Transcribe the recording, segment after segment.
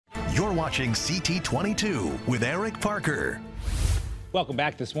You're watching CT'22 with Eric Parker. Welcome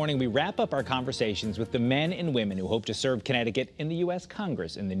back. This morning, we wrap up our conversations with the men and women who hope to serve Connecticut in the U.S.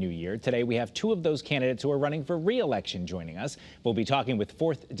 Congress in the new year. Today, we have two of those candidates who are running for re-election joining us. We'll be talking with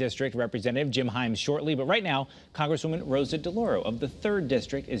 4th District Representative Jim Himes shortly. But right now, Congresswoman Rosa DeLauro of the 3rd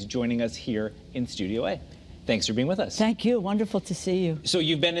District is joining us here in Studio A. Thanks for being with us. Thank you. Wonderful to see you. So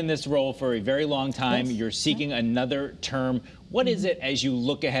you've been in this role for a very long time. Yes. You're seeking another term. What is it as you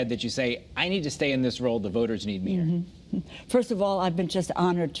look ahead that you say, I need to stay in this role, the voters need me here? First of all, I've been just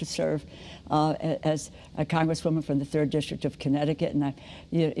honored to serve as a Congresswoman from the 3rd District of Connecticut, and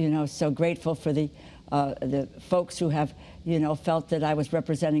I'm so grateful for the folks who have felt that I was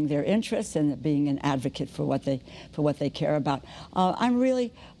representing their interests and being an advocate for what they care about. I'm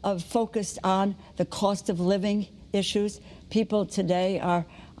really focused on the cost of living issues. People today are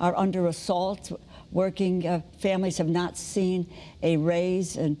under assault. Working families have not seen a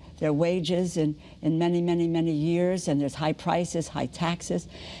raise in their wages in many years, and there's high prices, high taxes,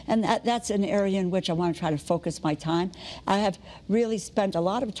 and that's an area in which I want to try to focus my time. I have really spent a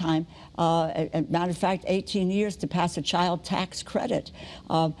lot of time, matter of fact, 18 years to pass a child tax credit,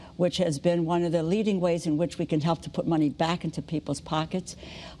 which has been one of the leading ways in which we can help to put money back into people's pockets,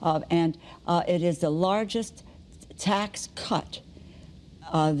 and it is the largest tax cut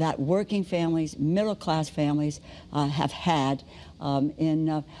that working families, middle-class families have had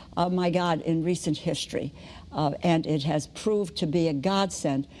in recent history. And it has proved to be a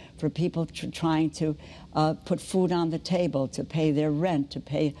godsend for people trying to put food on the table, to pay their rent, to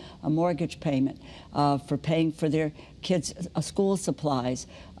pay a mortgage payment, for paying for their kids' school supplies,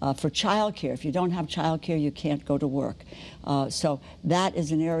 for childcare. If you don't have childcare, you can't go to work. So that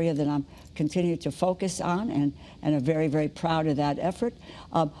is an area that I'm continue to focus on, and are very proud of that effort.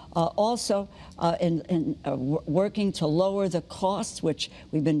 Also, in working to lower the costs, which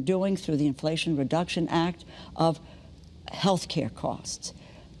we've been doing through the Inflation Reduction Act, of healthcare costs,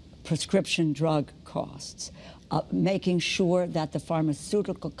 prescription drug costs, making sure that the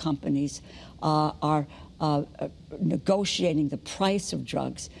pharmaceutical companies are negotiating the price of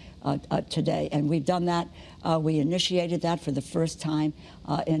drugs today, and we've done that. We initiated that for the first time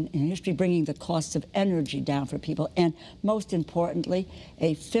in history, bringing the costs of energy down for people, and most importantly,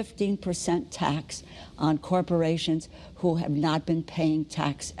 a 15% tax on corporations who have not been paying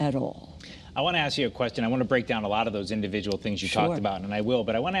tax at all. I want to ask you a question. I want to break down a lot of those individual things you talked about, and I will,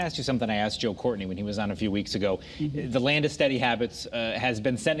 but I want to ask you something I asked Joe Courtney when he was on a few weeks ago. The Land of Steady Habits has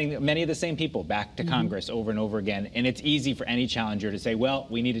been sending many of the same people back to Congress over and over again, and it's easy for any challenger to say, well,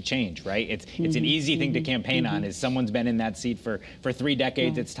 we need a change, right? It's an easy thing to campaign on, is someone's been in that seat for 3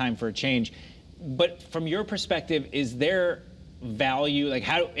 decades, it's time for a change. But from your perspective, is there value, like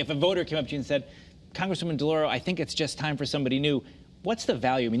how, if a voter came up to you and said, Congresswoman DeLauro, I think it's just time for somebody new, what's the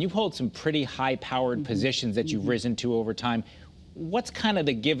value? I mean, you hold some pretty high-powered positions that you've risen to over time. What's kind of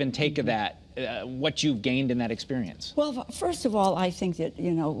the give and take of that, what you've gained in that experience? Well, first of all, I think that,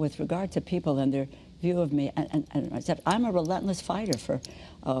 with regard to people and their view of me, and myself, I'm a relentless fighter for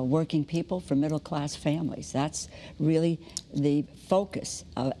working people, for middle-class families. That's really the focus,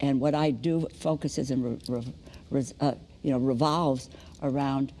 and what I do focuses and revolves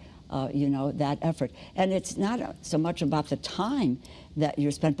around that effort. And it's not so much about the time that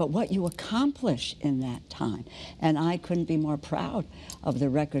you're spent, but what you accomplish in that time. And I couldn't be more proud of the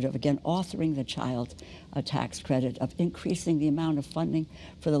record of, again, authoring the child tax credit, of increasing the amount of funding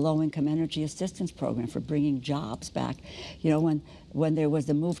for the low-income energy assistance program, for bringing jobs back. When there was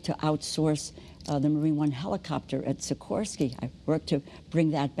the move to outsource the Marine One helicopter at Sikorsky, I worked to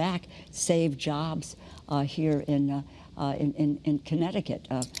bring that back, save jobs here in Connecticut.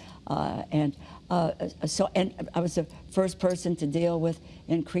 And I was the first person to deal with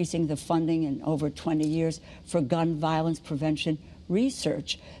increasing the funding in over 20 years for gun violence prevention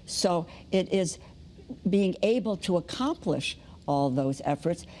research. So it is being able to accomplish all those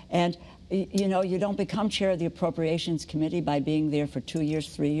efforts. And you don't become chair of the Appropriations Committee by being there for 2 years,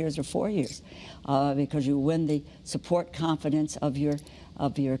 3 years, or 4 years, because you win the support confidence of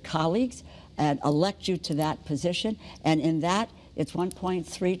your colleagues and elect you to that position. And in that, it's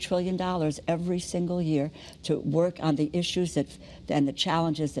 $1.3 trillion every single year to work on the issues and the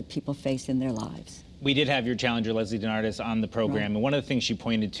challenges that people face in their lives. We did have your challenger, Leslie DeNardis, on the program, and one of the things she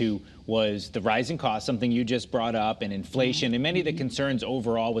pointed to was the rising costs, something you just brought up, and inflation, and many of the concerns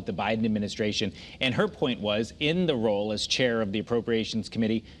overall with the Biden administration. And her point was, in the role as chair of the Appropriations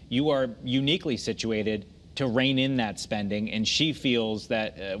Committee, you are uniquely situated to rein in that spending, and she feels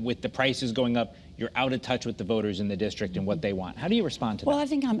that with the prices going up, you're out of touch with the voters in the district and what they want. How do you respond to that? Well, I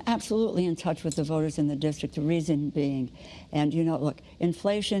think I'm absolutely in touch with the voters in the district. The reason being, and you know, look,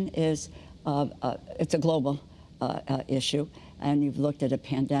 inflation is it's a global issue, and you've looked at a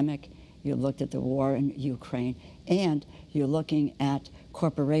pandemic, you've looked at the war in Ukraine, and you're looking at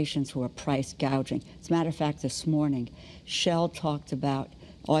corporations who are price gouging. As a matter of fact, this morning, Shell talked about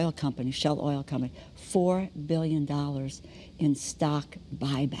Shell Oil Company, $4 billion in stock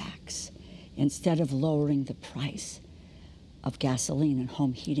buybacks instead of lowering the price of gasoline and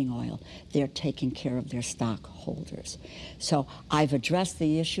home heating oil. They're taking care of their stockholders. So I've addressed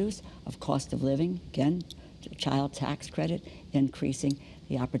the issues of cost of living, again, child tax credit, increasing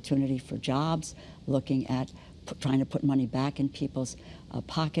the opportunity for jobs, looking at trying to put money back in people's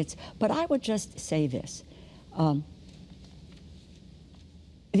pockets. But I would just say this. The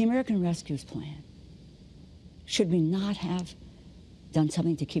American Rescues Plan, should we not have done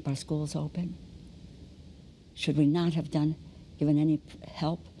something to keep our schools open? Should we not have given any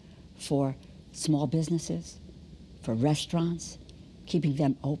help for small businesses, for restaurants, keeping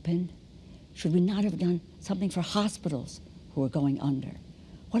them open? Should we not have done something for hospitals who are going under?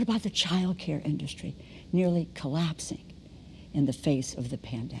 What about the child care industry nearly collapsing in the face of the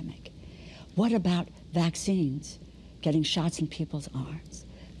pandemic? What about vaccines, getting shots in people's arms?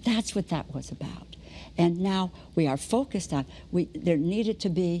 That's what that was about. And now we are focused on, there needed to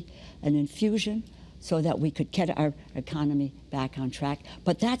be an infusion so that we could get our economy back on track.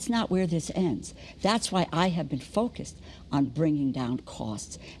 But that's not where this ends. That's why I have been focused on bringing down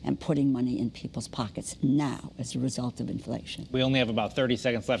costs and putting money in people's pockets now as a result of inflation. We only have about 30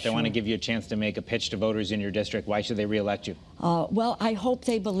 seconds left. Sure. I want to give you a chance to make a pitch to voters in your district. Why should they re-elect you? Well, I hope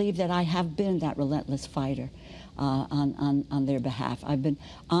they believe that I have been that relentless fighter on their behalf. I've been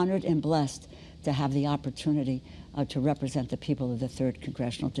honored and blessed to have the opportunity to represent the people of the 3rd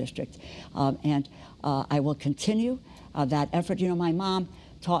Congressional District. And I will continue that effort. You know, my mom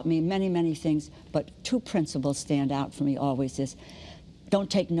taught me many, many things, but 2 principles stand out for me always is don't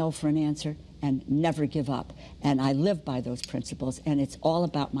take no for an answer and never give up. And I live by those principles, and it's all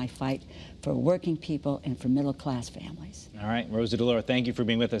about my fight for working people and for middle-class families. All right, Rosa DeLauro, thank you for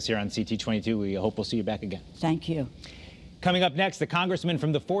being with us here on CT'22. We hope we'll see you back again. Thank you. Coming up next, the congressman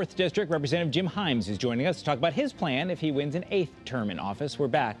from the 4th District, Representative Jim Himes, is joining us to talk about his plan if he wins an 8th term in office. We're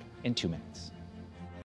back in 2 minutes.